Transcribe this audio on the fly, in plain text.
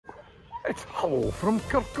It's hello from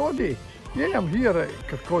Kirkcaldy. Yeah, I'm here at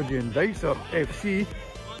Kirkcaldy Dysart FC,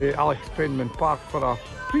 Alex Penman Park for a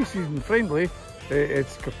pre-season friendly.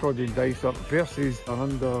 It's Kirkcaldy Dysart versus an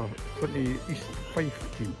under-20 East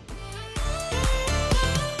Fife team.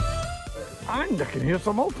 And I can hear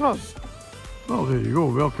some ultras. Well, there you go.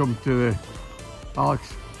 Welcome to the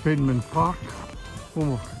Alex Penman Park,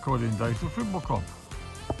 home of Kirkcaldy Dysart Football Club.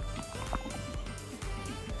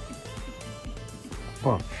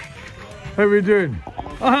 How we doing?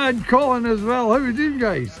 And Colin as well. How we doing,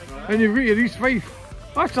 guys? And you've got your East Fife.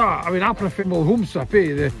 That's I prefer my home strip,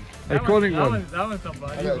 the iconic one. That was not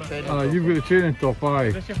bad. You've got the training top, aye.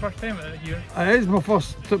 Is this your first time here? It is my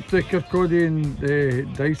first trip to Kirkcaldy and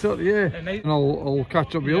Dysart, yeah. And I'll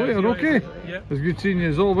catch up with you later, okay? Yeah. It's good seeing you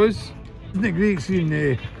as always. Isn't it great seeing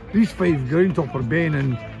East Fife groundhopper Ben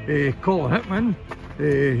and Colin Hickman?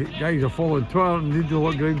 Guys are following Twitter and they do a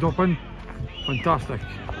lot of groundhopping. Fantastic.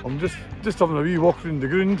 I'm just having a wee walk around the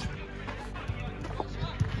ground.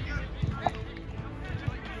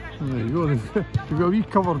 There you go. We've got a wee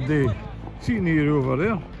covered seating area over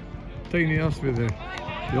there. Tiny ass where the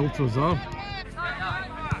ultras are.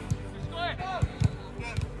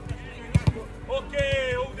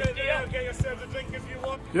 Okay, hold it there. Get yourselves a drink if you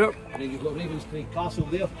want. Yep. And then you've got Ravenscraig Castle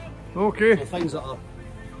there. Okay. So things that are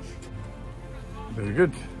very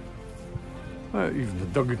good. Even the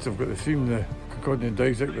dugouts have got the theme, the Kirkcaldy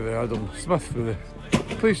Dysart with the Adam Smith, with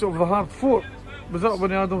the place of the hard fort. Was that one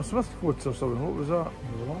of Adam Smith's quotes or something? What was that?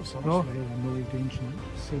 No?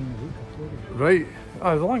 Right.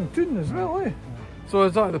 The Langtoon as well, eh? So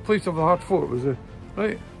is that the place of the hard fort, was it?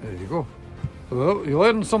 Right, there you go. Well, you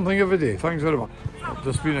learn something every day, thanks very much. I've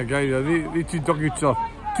just been a guy there, they two dugouts are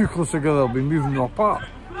too close together, I'll be moving them apart.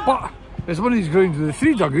 But it's one of these grounds with the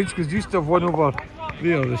three dugouts, because you used to have one over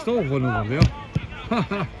there, they still have one over there.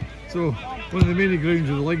 So, one of the many grounds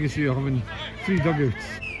of the legacy of having three dugouts.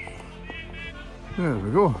 There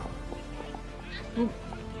we go. Oh.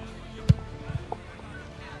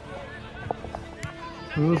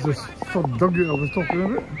 There's this third dugout I was talking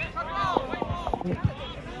about.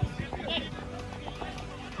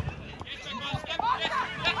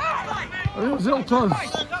 Oh, there's the ultras.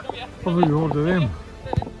 Probably heard of them.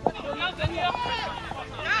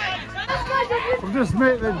 I've just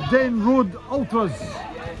met the Den Road Ultras.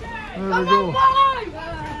 There we go.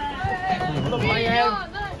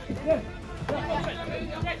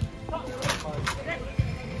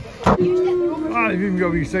 You've even got a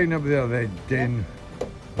wee sign up there, the Den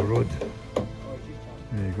Road.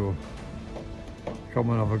 There you go. Come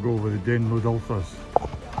and have a go with the Den Road Ultras.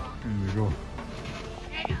 There we go.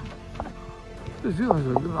 Just realised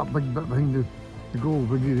I've got that big bit behind the goal,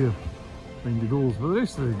 big area behind the goals, but the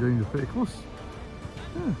rest of the ground is pretty close.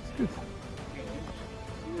 Yeah, it's good.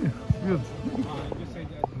 Yeah, good.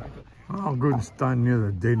 I'll go and stand near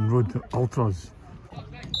the Den Road Ultras.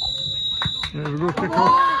 There we go, kick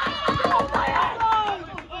off.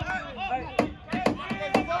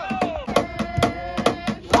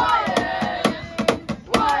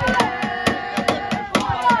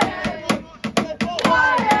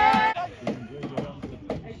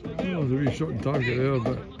 There's a wee shot and target there,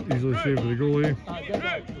 but easily saved for the goalie.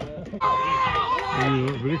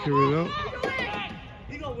 Breakaway there.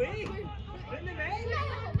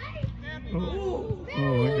 Oh, I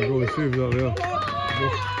think the goalie saved that there.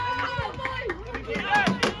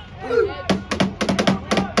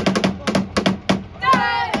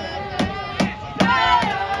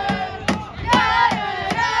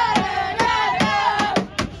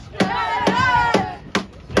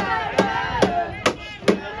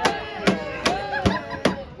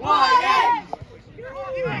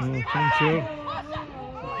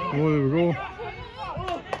 Oh, there we go.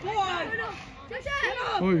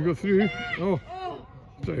 Oh, you got through. Oh,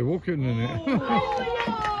 try to walk in it.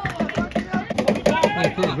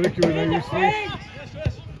 I put a breakaway now, East Fife.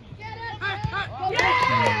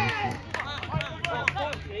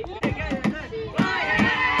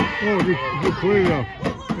 Oh, good play there.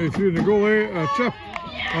 He threw the goalie, a chip,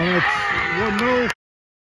 and it's 1-0.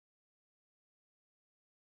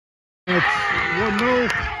 It's 1-0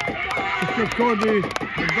 to Kirkcaldy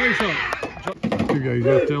Dysart. You guys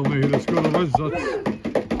here tell me who the scorer was. That's what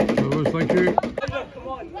it was, thank you.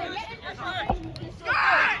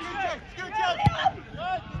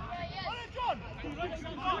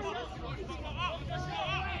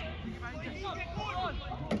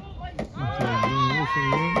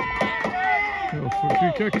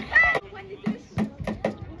 Free kick.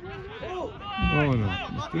 Oh no,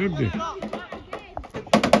 Mr. Ibdy.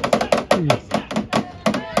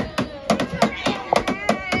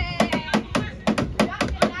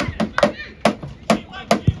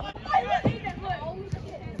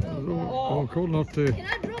 Another corner to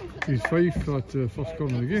East Fife at the first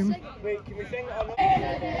corner of the game. Wait, can we sing it or not?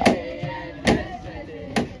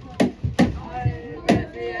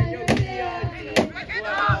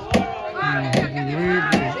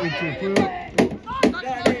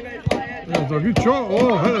 There's a good shot.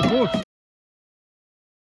 Oh, hit the post.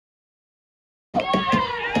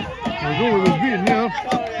 There we go with his beating there.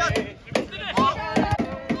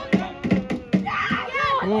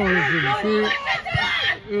 Oh,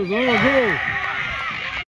 there's another goal.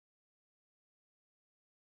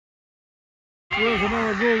 There's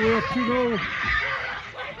another goal there, 2-0.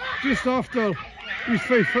 Just after East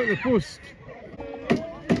Fife hit the post.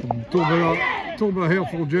 Told by a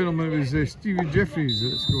helpful gentleman, it was Stevie Jeffries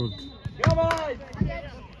that scored. Come on!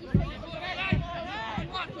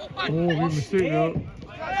 Oh, big mistake there. Oh,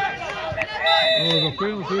 there's a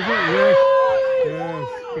penalty, is it? Yes. Yes,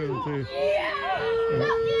 penalty. Yeah.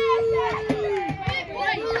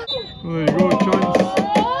 Oh, there you go, chance.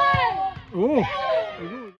 Oh!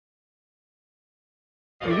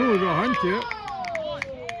 There you go, we got a hand to it.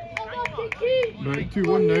 Right,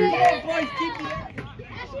 2-1 now.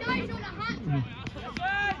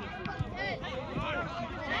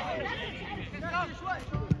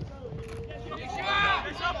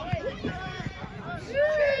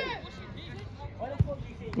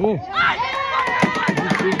 Oh!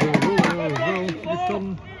 Good turn.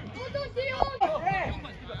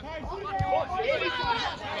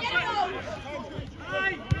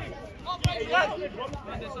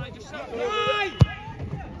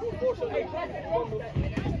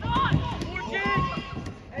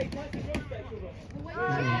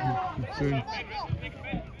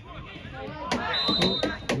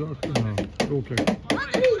 Goal kick.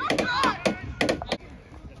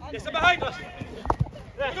 Yes, they're behind us.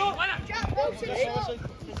 There, go.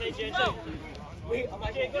 Wait, I'm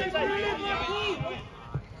actually going inside.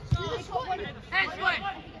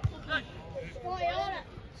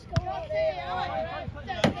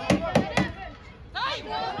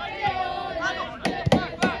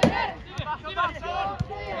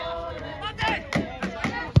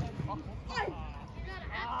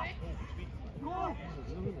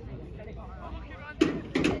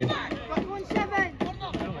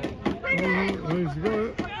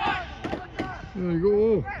 There you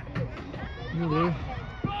go. Nearly.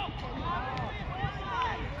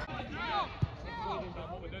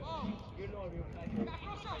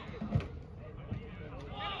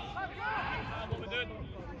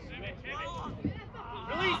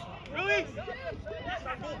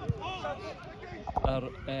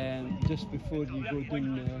 Just before you go down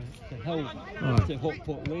the hill to Hot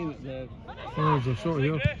Pot Lane at the... Oh, there's a shot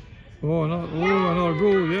here. Oh, another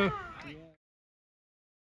goal, yeah.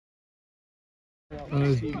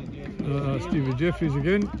 Stevie Jeffries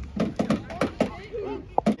again.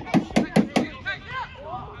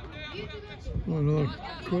 Oh, another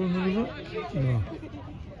corner, is it? No.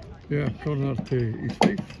 Yeah, corner to East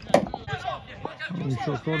Fife. We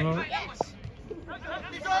shot corner.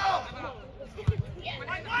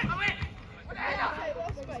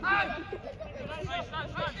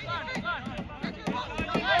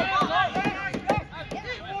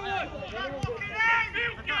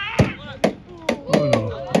 Oh no,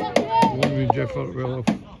 won't be Jeff well off.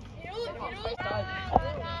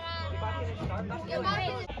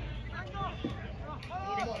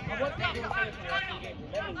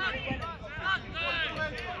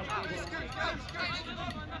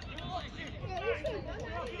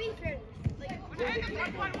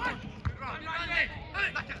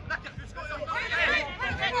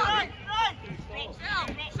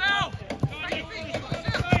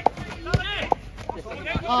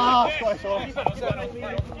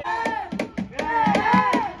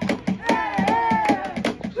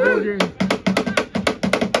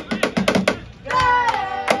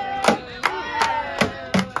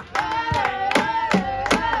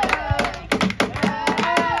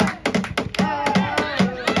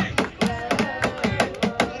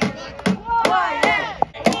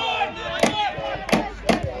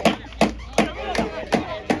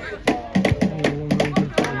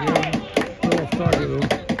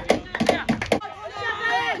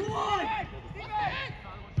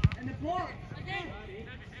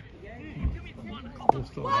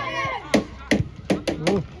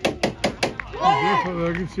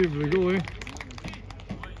 Good save the goalie.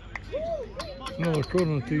 Another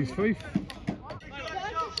corner to East Fife.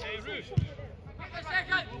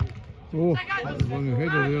 Oh, that was on the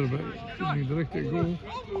header there, but couldn't be directed goal.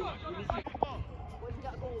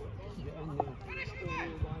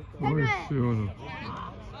 Nice save.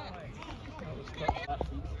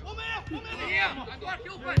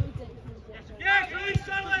 Yes, release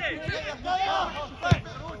Stanley!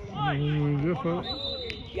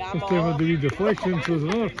 This time with the wee deflection, so there's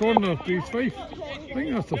another corner to East Fife. I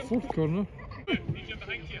think that's the fourth corner.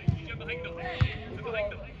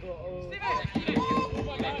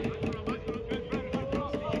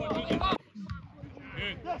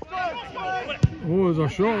 Oh, there's a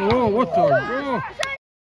shot. Oh, what a goal!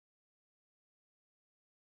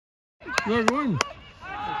 They're going.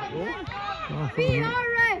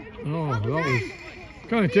 Oh, that was.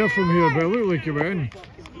 Can't tell from here, but it looked like it went in.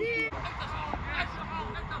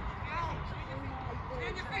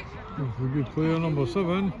 That's a good player, number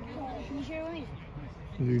 7.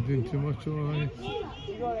 Is he doing too much already?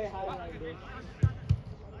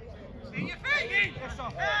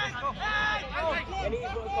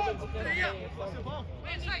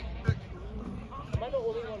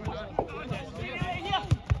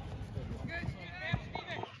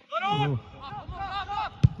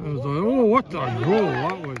 Oh, what a goal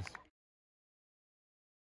that was!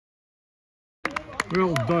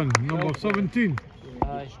 Well done, number 17.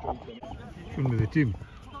 Shouldn't be the team.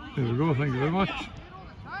 There we go, thank you very much.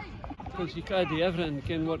 Because you can't do everything, you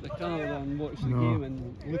can work the camera and watch the game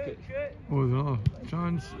and look at. Oh, there's another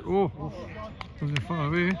chance. Oh, wasn't far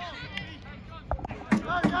away.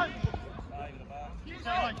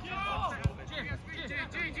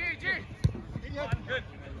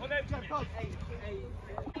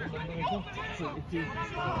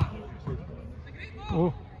 Oh,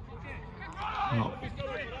 no.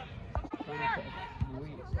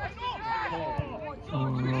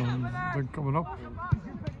 They're coming up.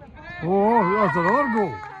 Oh, that's another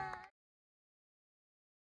goal.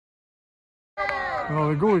 Well,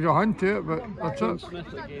 the goalie got a hand to it, but that's it.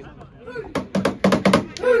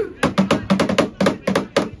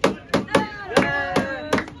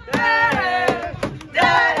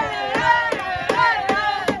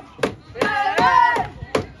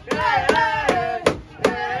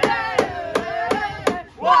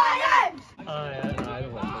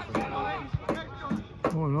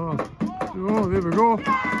 Oh no. Oh, there we go.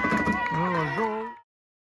 Another goal.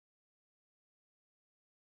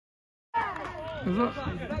 Is it?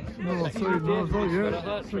 No, sorry, no, it's not yet.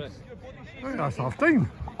 Hey, that's half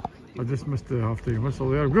time. I just missed the half time whistle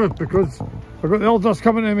there. Good, because I've got the elders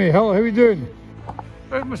coming to me. How are you doing?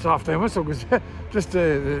 I missed the half time whistle because just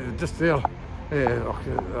there.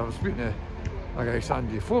 I was speaking to a guy,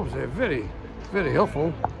 Sandy Forbes, very, very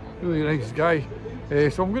helpful, really nice guy.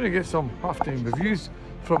 So I'm going to get some half-time reviews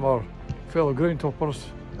from our fellow ground toppers,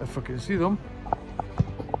 if I can see them.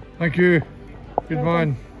 Thank you. Good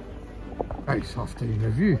man. Nice half-time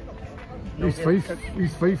review. East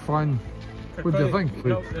Fife fan. What do you think?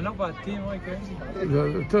 They're not a bad team, like it.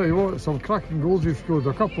 I'll tell you what, some cracking goals you've scored.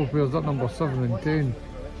 A couple of players at number 7 and 10.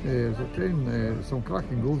 Is it 10? Some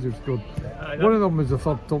cracking goals you've scored. One of them was the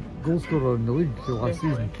third top goal scorer in the league last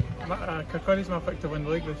season. Kirkcaldy's my pick to win the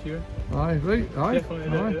league this year. Aye, right, aye.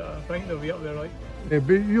 Definitely, I think they'll be up there, right? But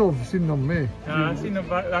you've seen them, mate. I've seen them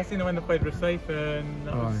when they played Rosyth and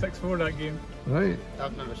that was 6-4 that game. Right.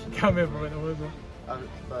 I've never seen Can't remember when it was though.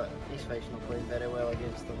 But East Fife's not played very well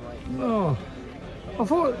against them, like. No. I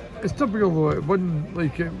thought it's typical though, it 1-0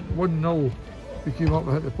 we came up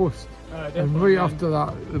and hit the post. And right after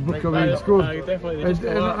that, the Brooklyn scored. Definitely, they just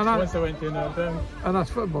once they went 2-0 down. And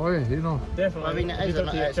that's football, you know. Definitely. I mean,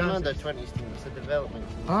 it's an under-20s team, it's a development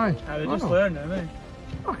team. Aye. They just learn, don't they?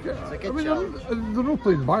 Okay. It's a good I mean, challenge. they're not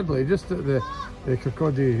playing badly, just that the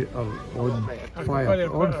Kirkcaldy are on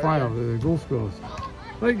fire, the goal scorers.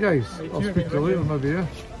 Right guys, I'll speak to you later maybe, yeah?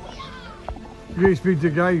 You speak to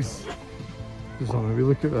guys. Just have a wee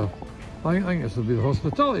look at the, I think this will be the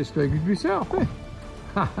hospitality square, could be set up, eh?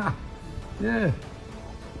 Yeah,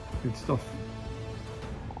 good stuff.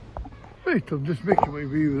 Right, I'm just making my way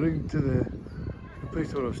round to the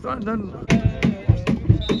place where I'm standing.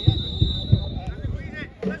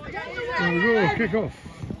 There we go, kick off.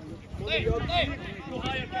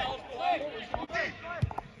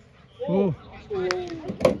 Oh,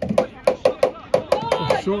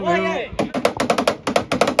 shot there.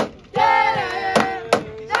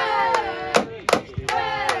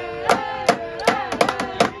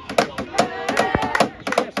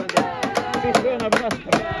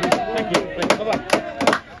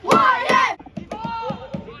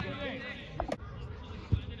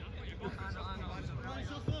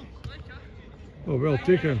 Oh, well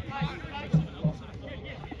taken.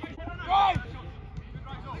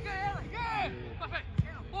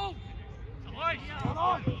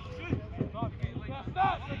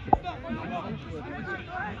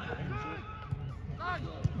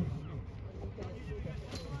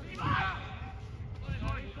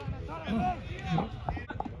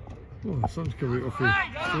 Oh, the sun's coming off the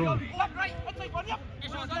strong.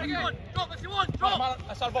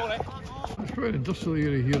 It's quite an industrial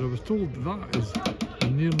area here. I was told that is the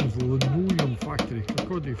Nairn's linoleum factory.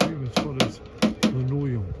 Kirkcaldy famous for its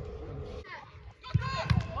linoleum.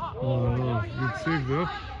 Oh no, good save there.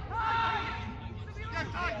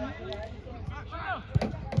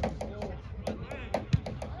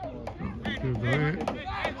 Good right.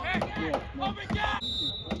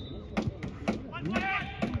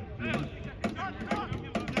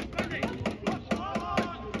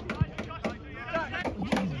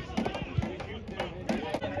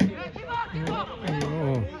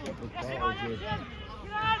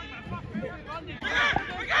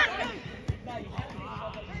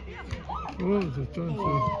 Oh, there's a chance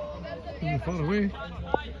to far away.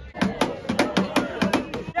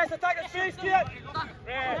 Yes, attack the space, kid!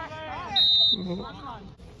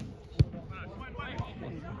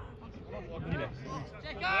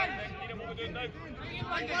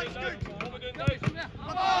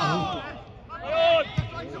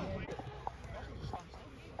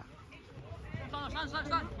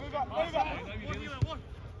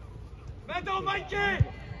 Middle, Mikey!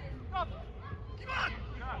 Oh,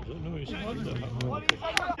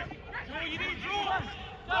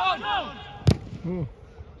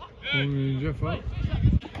 Jeff up.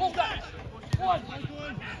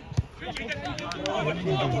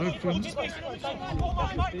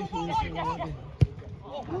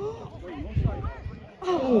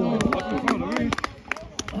 Oh,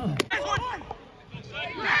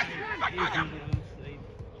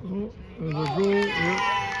 there's a goal.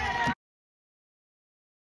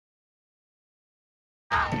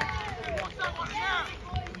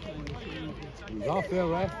 He's off there,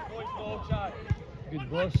 ref. Good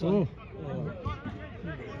ball, son. Oh.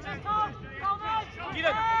 Get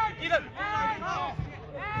it! Get it!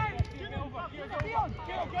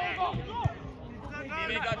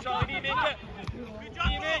 Make that, Charlie, make it! Good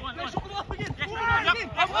job, mate!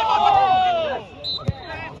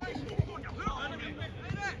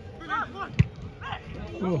 Oh.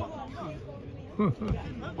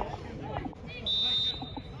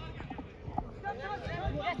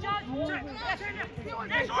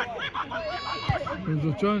 There's a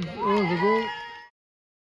chance. Oh, the goal.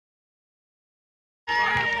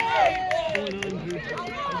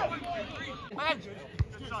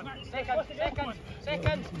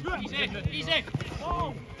 Second. Easy.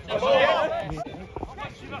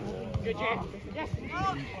 Good job. Yes.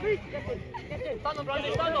 Stand up, Randy.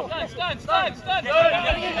 Stand up. Stand. Stand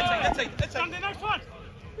the next one.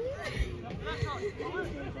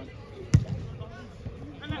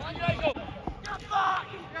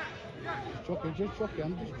 Just chuck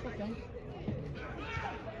him.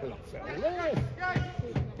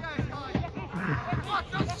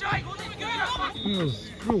 There's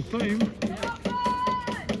full time.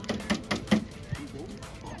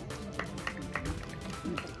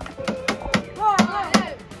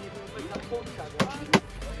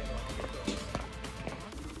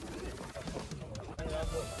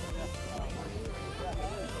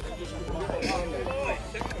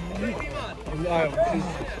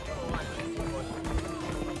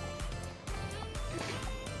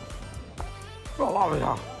 Well, that was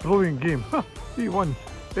a brilliant game. He won.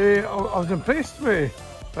 I was impressed with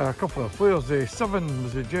a couple of players. 7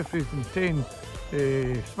 was Jeffries and 10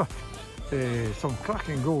 Smith. Some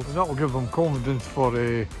cracking goals. That'll give them confidence for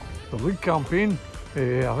the league campaign.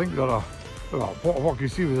 I think they're what you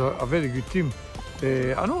see was a very good team.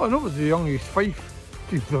 I know it was the young East Fife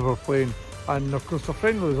team they were playing, and of course the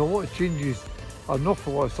friendly was a lot of changes, an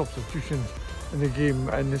awful lot of substitutions in the game,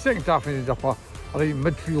 and the second half ended up a right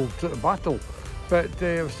midfield battle. But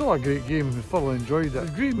it was still a great game. I thoroughly enjoyed it. It was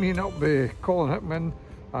great meeting up with Colin Hickman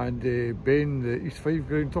and Ben, the East Fife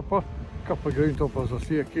ground topper. A couple of ground toppers I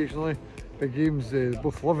see occasionally. The games, they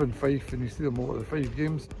both live in Fife and you see them a lot of the Fife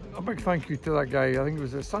games. A big thank you to that guy, I think it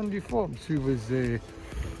was Sandy Forbes, who was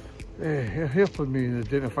helping me in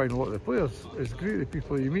identifying a lot of the players. It's great the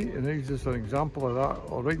people you meet, and he's just an example of that,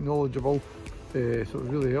 all right knowledgeable, so it was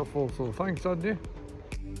really helpful. So thanks, Sandy.